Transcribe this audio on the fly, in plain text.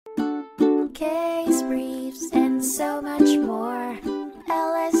case briefs, and so much more.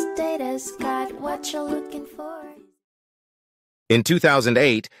 LSData's got what you're looking for. In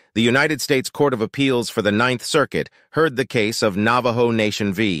 2008, the United States Court of Appeals for the Ninth Circuit heard the case of Navajo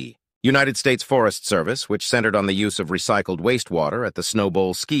Nation v. United States Forest Service, which centered on the use of recycled wastewater at the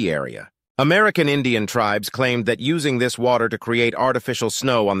Snowbowl ski area. American Indian tribes claimed that using this water to create artificial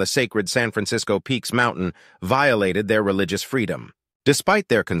snow on the sacred San Francisco Peaks Mountain violated their religious freedom. Despite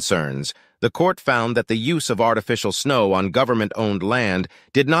their concerns, the court found that the use of artificial snow on government-owned land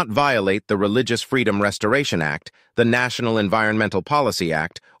did not violate the Religious Freedom Restoration Act, the National Environmental Policy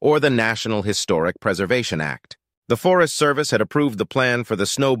Act, or the National Historic Preservation Act. The Forest Service had approved the plan for the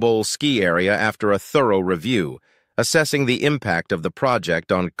Snowbowl ski area after a thorough review, assessing the impact of the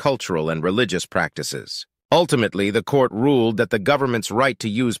project on cultural and religious practices. Ultimately, the court ruled that the government's right to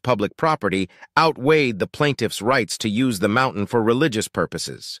use public property outweighed the plaintiff's rights to use the mountain for religious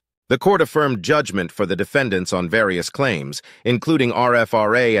purposes. The court affirmed judgment for the defendants on various claims, including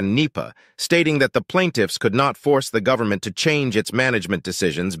RFRA and NEPA, stating that the plaintiffs could not force the government to change its management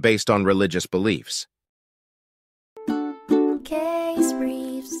decisions based on religious beliefs. Case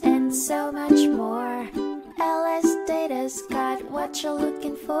briefs, and so much more. LSData's got what you're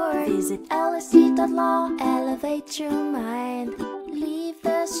looking for. Visit LSD.law, elevate your mind. Leave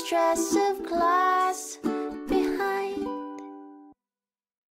the stress of class.